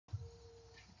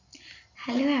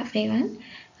Hello everyone,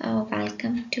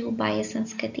 welcome to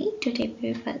Biosanskati. Today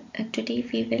we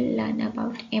will learn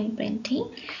about imprinting.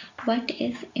 What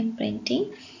is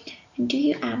imprinting? Do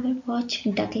you ever watch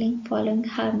duckling following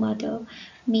her mother,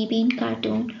 maybe in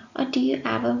cartoon, or do you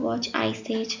ever watch Ice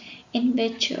Age, in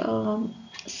which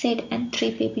Sid and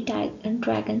three baby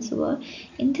dragons were?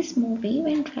 In this movie,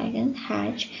 when dragons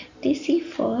hatch, they see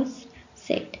first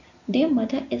Sid. Their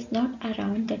mother is not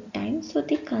around that time, so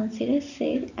they consider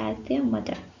Sid as their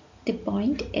mother. The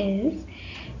point is,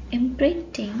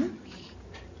 imprinting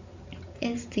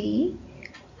is the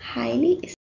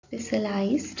highly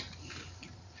specialized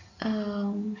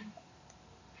um,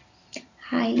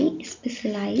 highly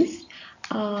specialized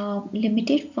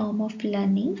limited form of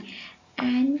learning.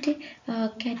 And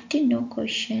get to know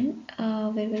question,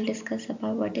 we will discuss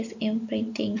about what is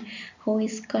imprinting, who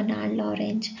is Konard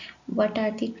Lorenz, what are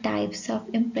the types of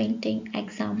imprinting,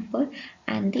 example,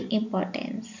 and the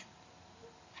importance.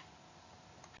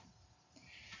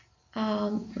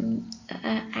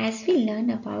 As we learn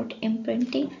about,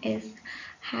 imprinting is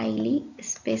highly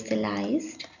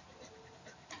specialized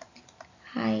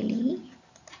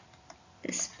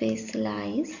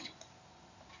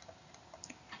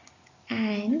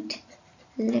and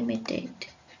limited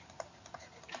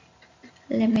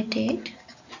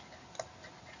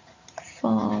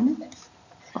form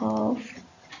of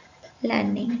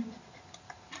learning.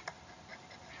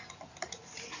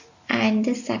 And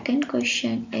the second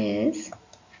question is,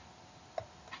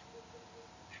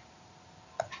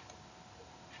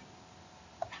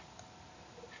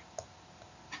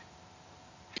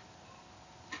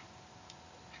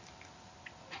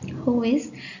 who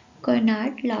is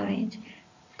Konard Lorenz?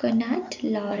 Konard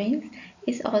Lorenz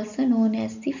is also known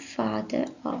as the father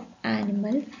of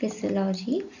animal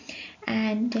physiology,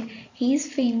 and he is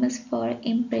famous for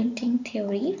imprinting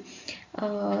theory.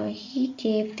 He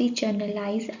gave the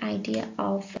generalized idea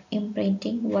of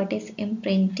imprinting, what is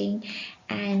imprinting,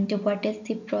 and what is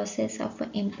the process of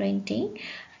imprinting.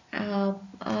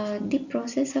 The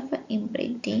process of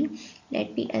imprinting,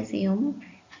 let me assume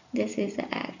this is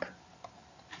an egg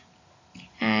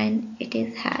and it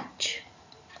is hatch.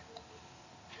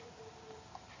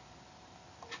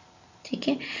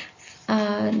 Okay,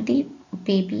 the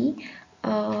baby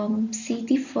see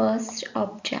the first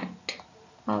object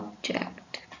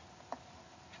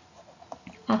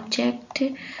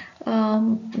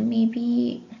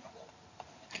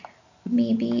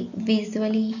maybe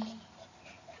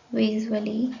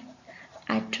visually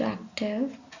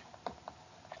attractive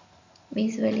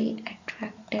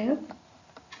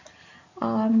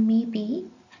or maybe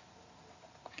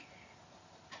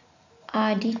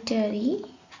auditory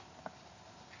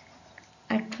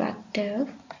attractive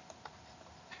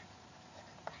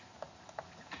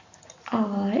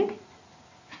or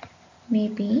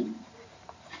maybe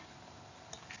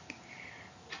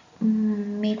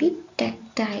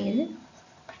tactile,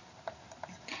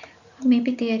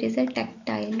 maybe there is a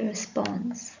tactile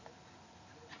response.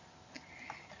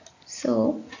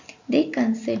 So they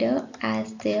consider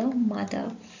as their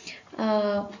mother.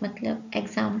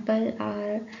 Examples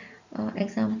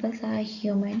are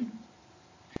human,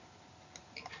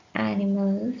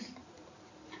 animals,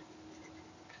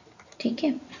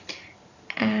 okay?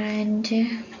 And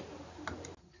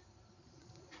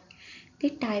the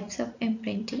types of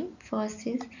imprinting, first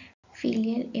is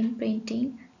filial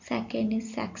imprinting, second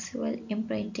is sexual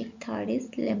imprinting, third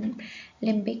is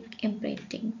limbic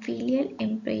imprinting. Filial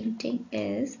imprinting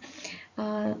is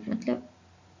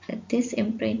this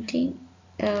imprinting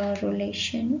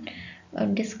relation,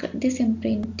 this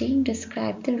imprinting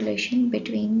describes the relation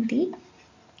between the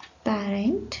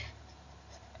parent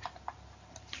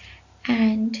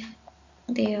and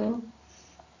their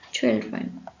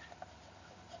children.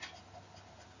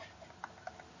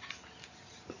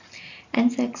 And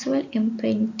sexual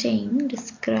imprinting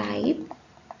describe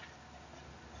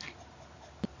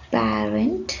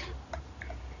parent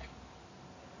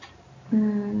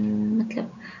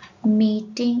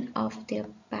mating of their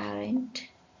parent,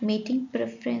 mating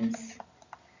preference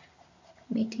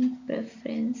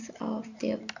of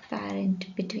their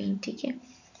parent between, okay,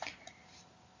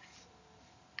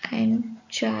 and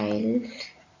child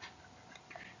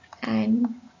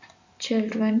and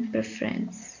children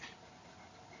preference.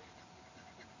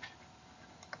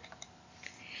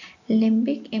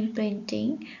 Limbic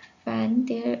imprinting, when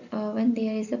there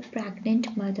is a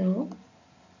pregnant mother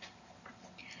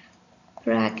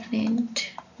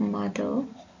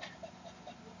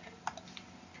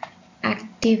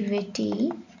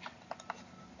activity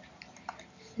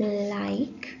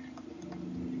like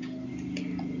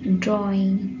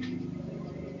drawing,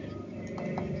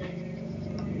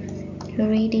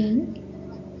 reading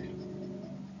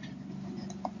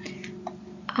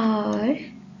or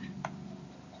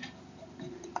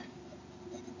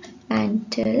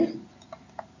mental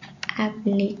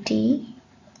ability,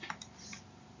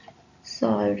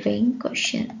 solving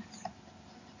questions.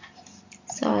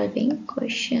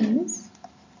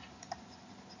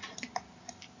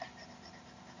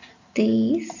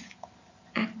 These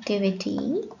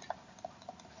activity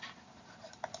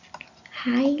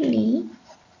highly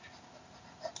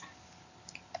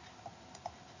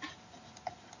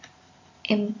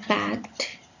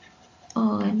impact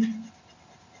on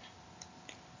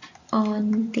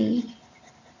the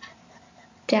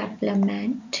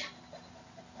development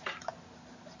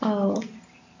of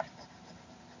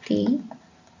the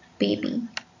baby.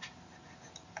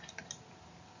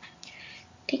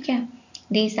 ठीक है.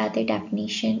 These are the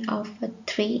definition of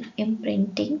three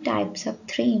imprinting types of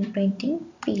three imprinting: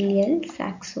 filial,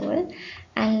 sexual,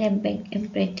 and limbic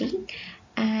imprinting.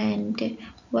 And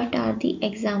what are the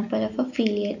example of a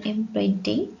filial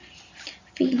imprinting?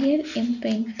 Filial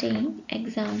imprinting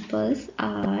examples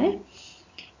are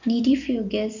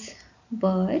nidifugous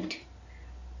bird,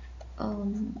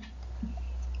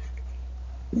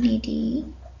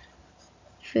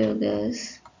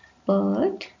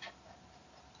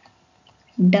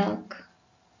 duck,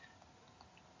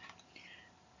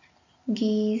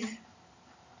 geese,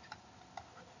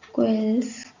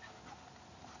 quails,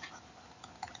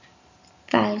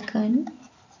 falcon,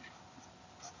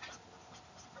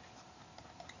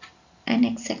 and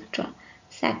etc.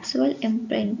 Sexual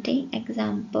imprinting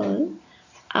examples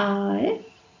are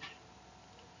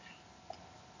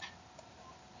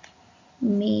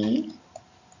male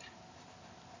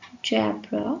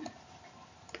zebra,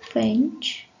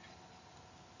 finch,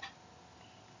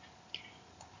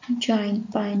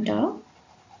 giant panda.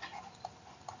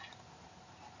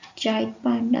 Giant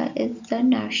panda is the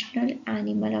national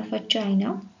animal of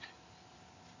China.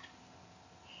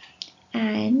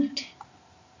 And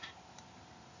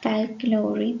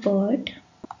falconry bird,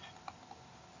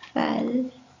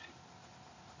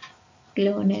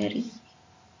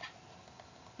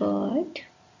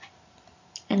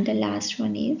 and the last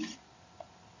one is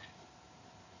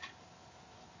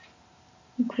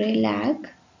grey-lag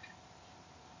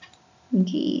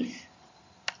geese.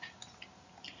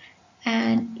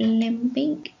 And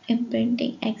limbic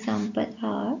imprinting examples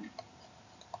are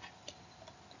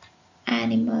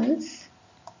animals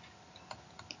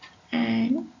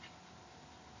and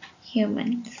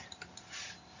humans.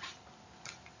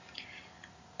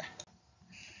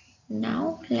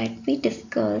 Now let me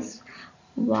discuss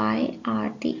why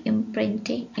are the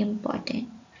imprinting important.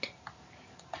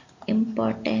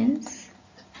 Importance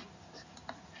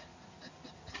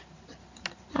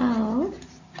of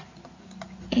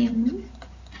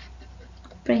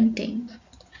imprinting.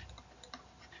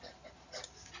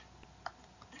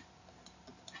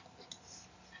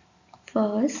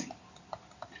 First,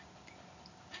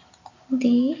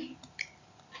 they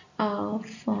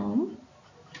form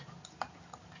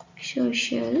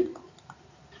social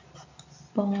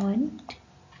bond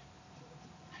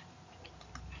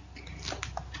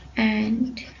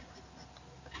and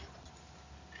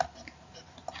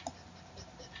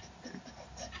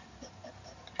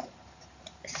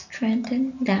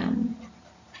strengthen them.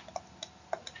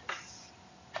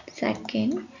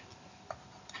 Second,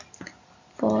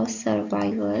 for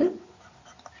survival.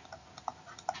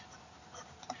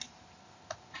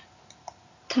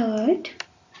 Third,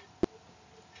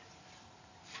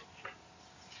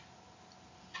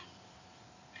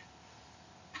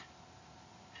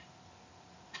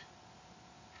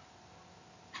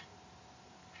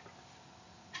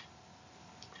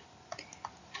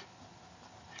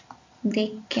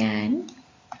 they can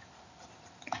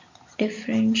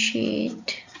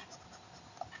differentiate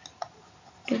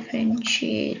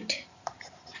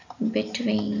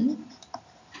between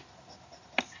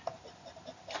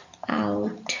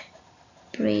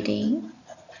outbreeding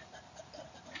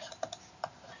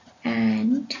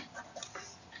and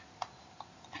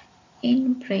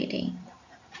inbreeding.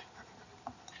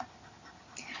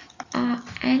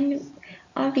 And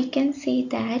or we can say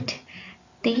that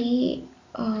they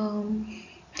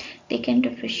can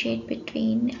differentiate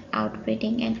between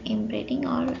outbreeding and inbreeding,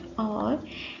 or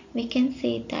we can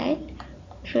say that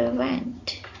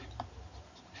prevent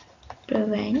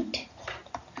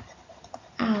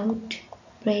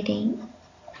outbreeding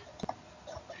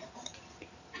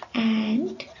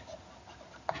and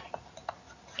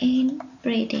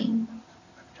inbreeding.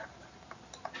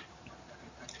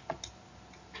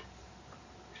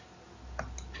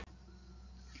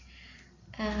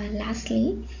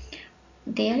 Lastly,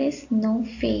 their is no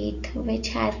faith which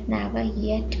has never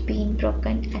yet been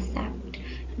broken except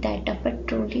that of a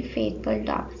truly faithful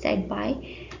dog, said by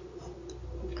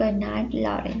Konard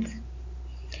Lorenz.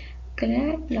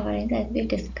 Konard Lorenz, as we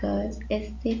discussed,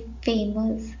 is the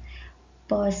famous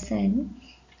person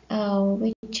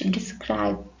which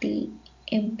described the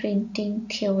imprinting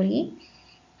theory.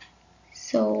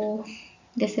 So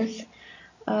this is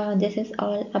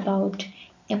all about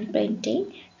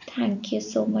imprinting. Thank you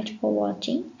so much for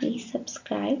watching. Please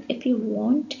subscribe if you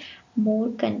want more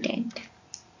content.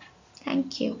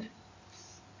 Thank you.